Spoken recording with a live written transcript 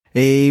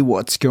Hey,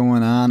 what's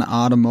going on,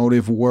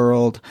 automotive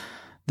world?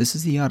 This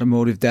is the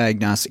Automotive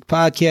Diagnostic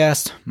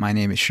Podcast. My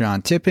name is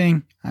Sean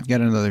Tipping. I've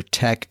got another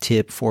tech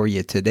tip for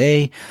you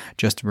today.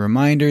 Just a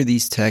reminder,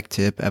 these tech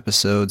tip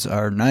episodes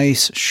are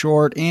nice,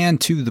 short, and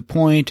to the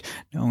point.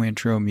 No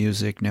intro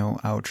music, no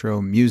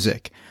outro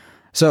music.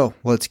 So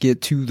let's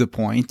get to the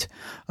point.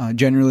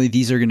 Generally,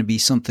 these are going to be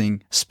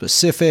something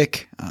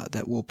specific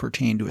that will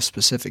pertain to a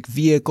specific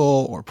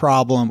vehicle or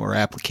problem or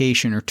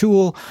application or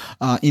tool.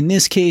 In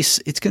this case,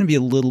 it's going to be a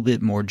little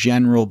bit more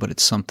general, but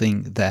it's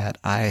something that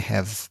I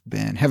have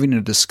been having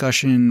a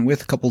discussion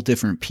with a couple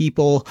different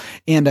people,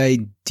 and I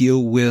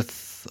deal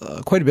with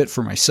quite a bit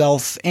for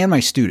myself and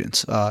my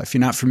students. If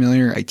you're not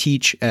familiar, I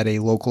teach at a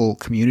local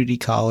community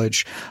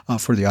college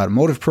for the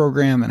automotive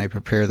program, and I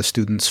prepare the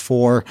students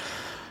for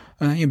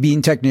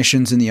being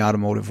technicians in the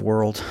automotive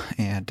world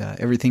and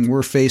everything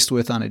we're faced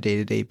with on a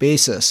day-to-day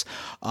basis.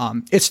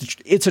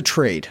 It's a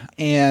trade.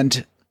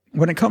 And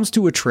when it comes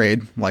to a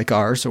trade like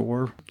ours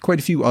or quite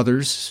a few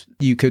others,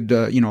 you could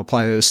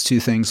apply those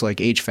to things like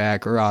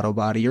HVAC or auto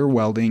body or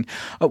welding,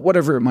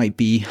 whatever it might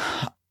be,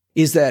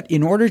 is that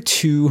in order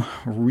to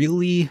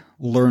really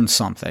learn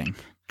something,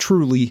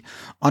 truly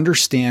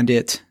understand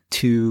it,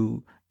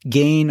 to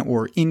gain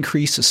or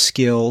increase a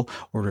skill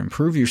or to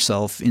improve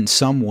yourself in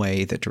some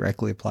way that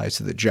directly applies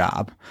to the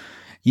job,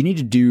 you need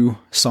to do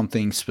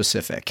something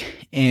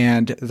specific.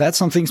 And that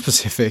something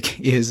specific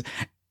is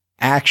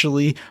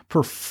actually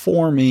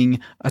performing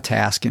a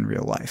task in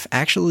real life,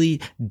 actually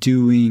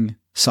doing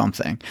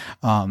something.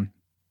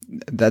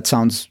 That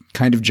sounds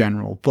kind of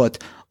general,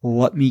 but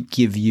let me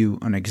give you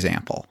an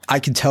example. I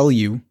can tell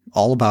you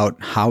all about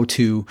how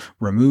to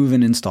remove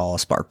and install a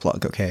spark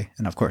plug, okay?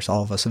 And of course,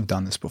 all of us have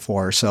done this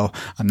before, so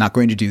I'm not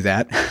going to do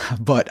that,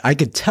 but I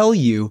could tell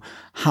you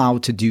how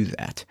to do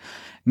that.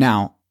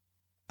 Now,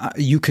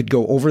 you could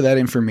go over that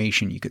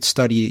information, you could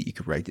study it, you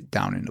could write it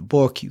down in a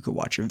book, you could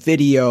watch a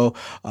video,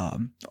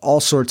 all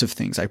sorts of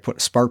things. I put a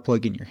spark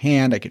plug in your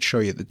hand, I could show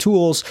you the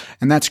tools,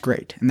 and that's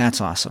great, and that's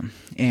awesome.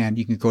 And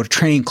you can go to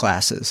training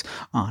classes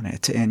on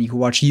it, and you can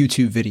watch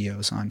YouTube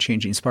videos on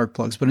changing spark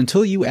plugs, but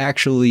until you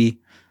actually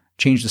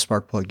change the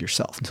spark plug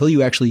yourself, until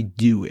you actually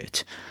do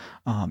it,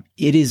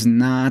 it is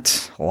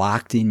not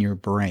locked in your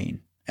brain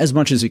as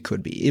much as it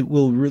could be. It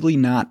will really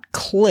not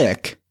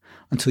click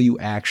until you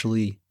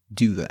actually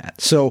do that.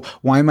 So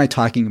why am I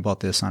talking about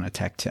this on a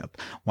tech tip?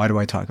 Why do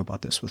I talk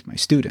about this with my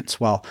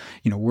students? Well,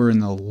 we're in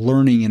the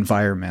learning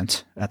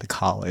environment at the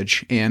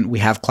college and we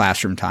have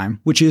classroom time,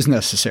 which is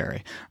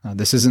necessary.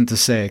 This isn't to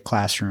say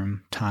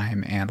classroom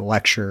time and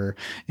lecture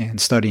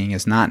and studying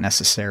is not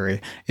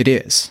necessary. It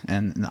is.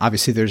 And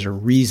obviously there's a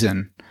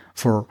reason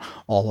for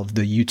all of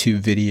the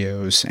YouTube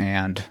videos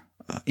and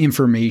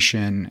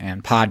information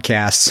and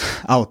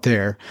podcasts out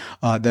there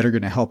that are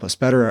going to help us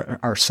better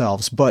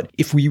ourselves. But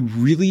if we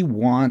really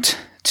want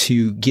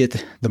to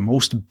get the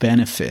most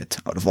benefit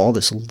out of all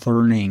this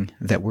learning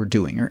that we're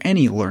doing, or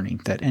any learning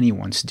that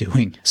anyone's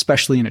doing,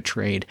 especially in a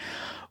trade,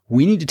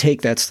 we need to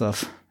take that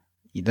stuff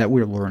that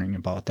we're learning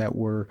about, that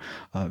we're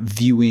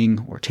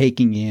viewing or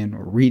taking in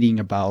or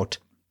reading about,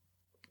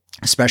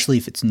 especially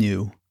if it's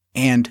new,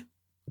 and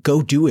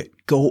go do it.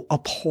 Go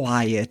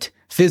apply it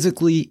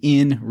physically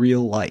in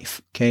real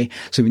life. Okay.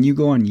 So when you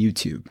go on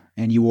YouTube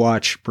and you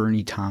watch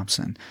Bernie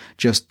Thompson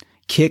just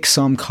kick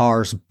some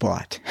car's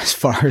butt as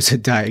far as a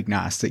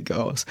diagnostic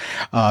goes,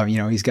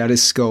 he's got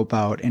his scope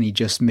out and he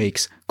just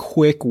makes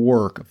quick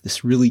work of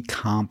this really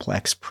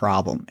complex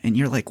problem. And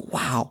you're like,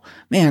 wow,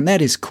 man,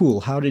 that is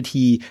cool. How did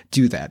he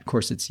do that? Of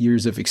course, it's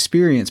years of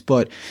experience,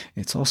 but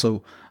it's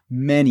also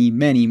many,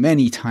 many,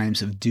 many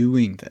times of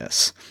doing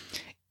this.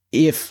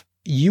 If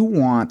you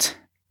want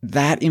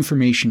that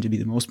information to be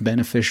the most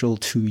beneficial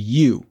to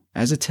you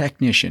as a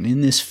technician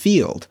in this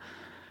field,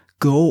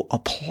 go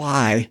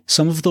apply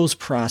some of those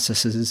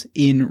processes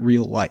in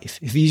real life.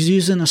 If he's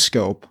using a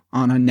scope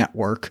on a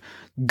network,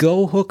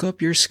 go hook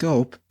up your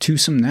scope to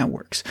some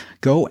networks.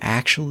 Go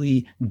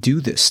actually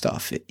do this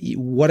stuff.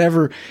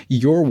 Whatever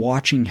you're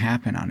watching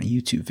happen on a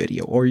YouTube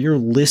video or you're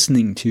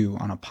listening to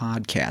on a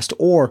podcast,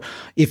 or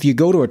if you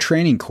go to a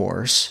training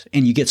course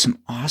and you get some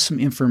awesome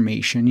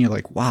information, you're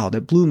like, wow,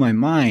 that blew my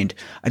mind.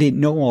 I didn't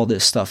know all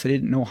this stuff. I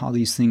didn't know how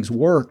these things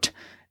worked.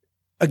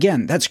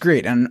 Again, that's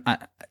great. And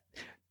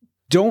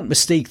don't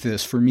mistake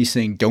this for me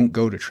saying don't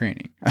go to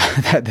training.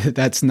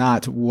 That's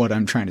not what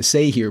I'm trying to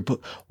say here.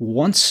 But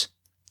once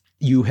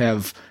you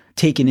have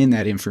taken in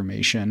that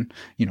information,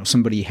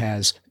 somebody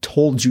has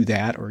told you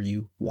that, or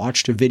you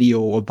watched a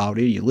video about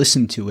it, you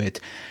listened to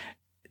it,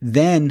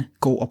 then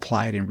go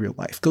apply it in real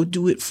life. Go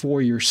do it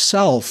for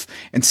yourself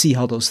and see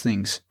how those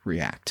things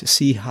react, to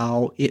see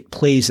how it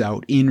plays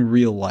out in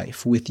real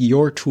life with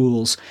your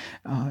tools,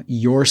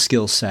 your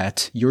skill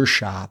set, your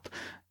shop,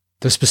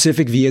 the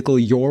specific vehicle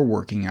you're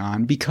working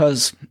on,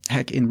 because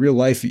heck, in real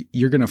life,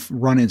 you're going to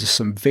run into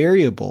some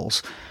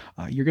variables.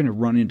 You're going to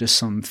run into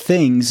some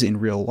things in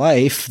real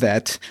life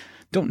that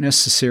don't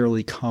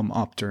necessarily come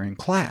up during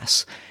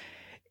class.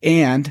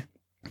 And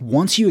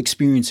once you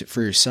experience it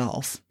for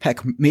yourself, heck,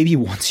 maybe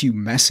once you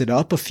mess it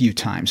up a few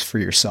times for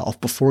yourself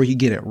before you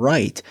get it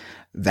right,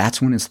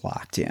 that's when it's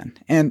locked in.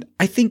 And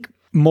I think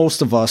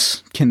most of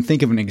us can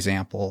think of an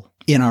example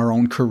in our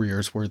own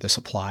careers where this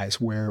applies,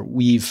 where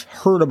we've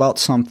heard about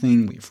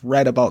something, we've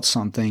read about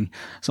something,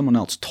 someone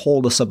else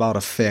told us about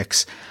a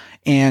fix,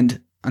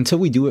 and until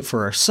we do it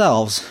for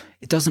ourselves,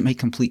 it doesn't make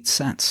complete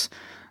sense.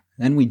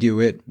 Then we do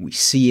it, we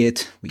see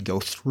it, we go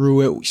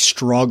through it, we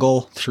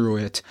struggle through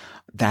it.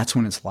 That's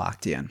when it's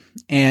locked in.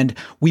 And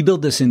we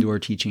build this into our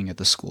teaching at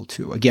the school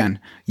too. Again,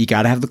 you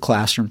got to have the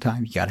classroom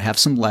time. You got to have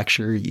some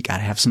lecture. You got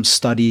to have some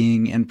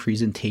studying and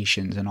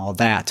presentations and all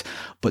that.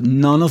 But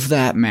none of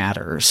that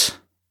matters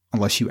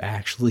unless you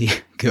actually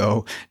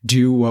go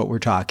do what we're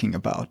talking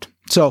about.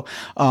 So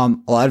a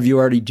lot of you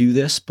already do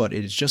this, but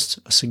it is just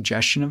a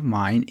suggestion of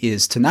mine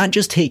is to not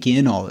just take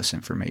in all this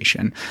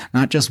information,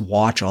 not just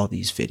watch all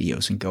these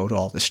videos and go to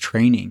all this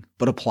training,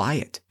 but apply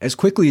it as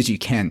quickly as you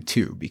can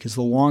too, because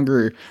the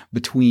longer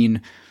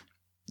between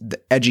the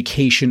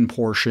education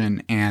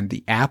portion and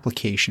the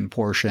application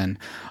portion,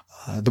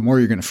 the more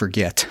you're going to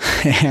forget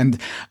and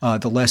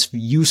the less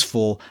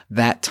useful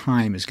that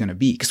time is going to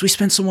be, because we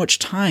spend so much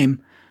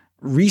time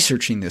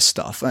researching this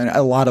stuff. And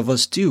a lot of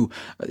us do.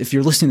 If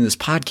you're listening to this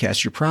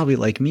podcast, you're probably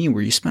like me,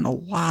 where you spend a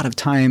lot of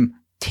time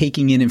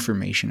taking in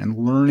information and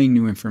learning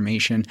new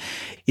information.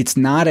 It's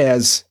not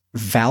as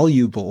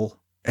valuable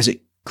as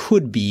it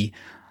could be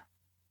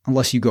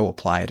unless you go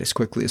apply it as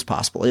quickly as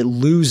possible. It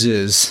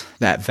loses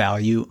that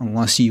value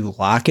unless you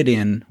lock it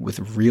in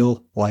with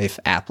real life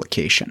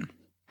application.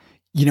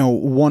 You know,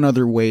 one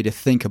other way to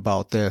think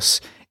about this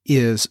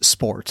is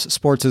sports.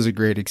 Sports is a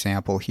great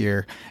example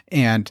here,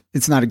 and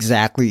it's not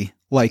exactly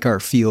like our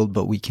field,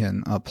 but we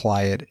can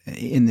apply it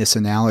in this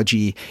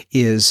analogy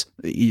is,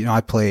 you know, I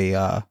play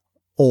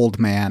old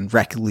man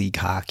rec league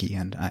hockey,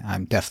 and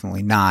I'm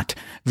definitely not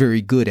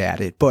very good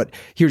at it. But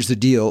here's the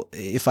deal.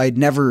 If I'd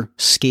never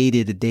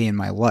skated a day in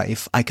my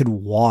life, I could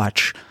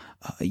watch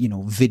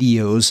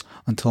videos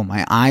until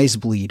my eyes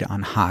bleed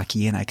on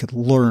hockey, and I could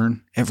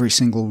learn every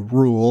single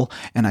rule,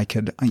 and I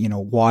could,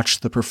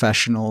 watch the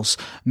professionals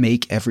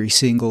make every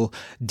single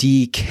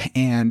deke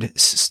and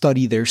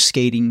study their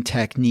skating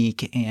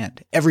technique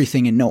and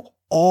everything, and know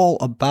all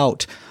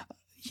about,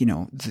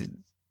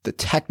 the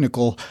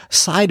technical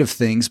side of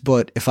things.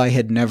 But if I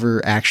had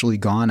never actually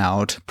gone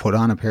out, put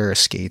on a pair of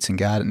skates and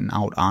gotten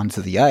out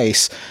onto the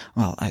ice,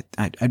 well,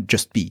 I'd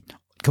just be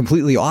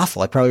completely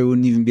awful. I probably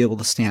wouldn't even be able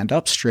to stand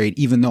up straight,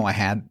 even though I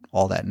had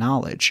all that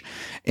knowledge.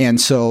 And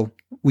so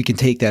we can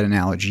take that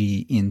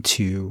analogy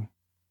into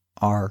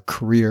our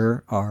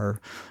career,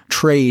 our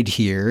trade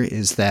here,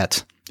 is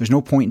that there's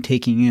no point in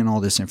taking in all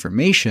this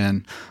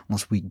information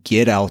unless we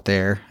get out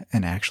there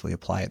and actually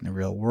apply it in the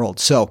real world.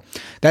 So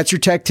that's your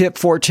tech tip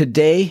for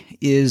today,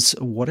 is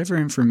whatever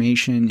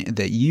information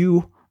that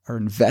you are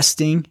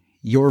investing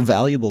your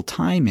valuable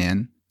time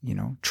in,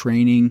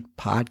 training,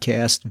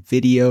 podcast,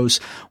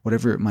 videos,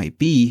 whatever it might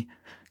be,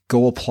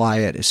 go apply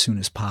it as soon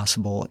as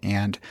possible.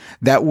 And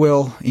that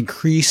will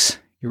increase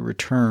your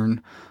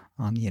return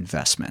on the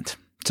investment.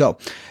 So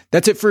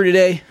that's it for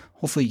today.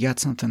 Hopefully you got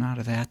something out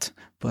of that.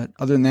 But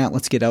other than that,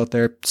 let's get out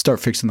there,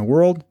 start fixing the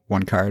world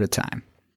one car at a time.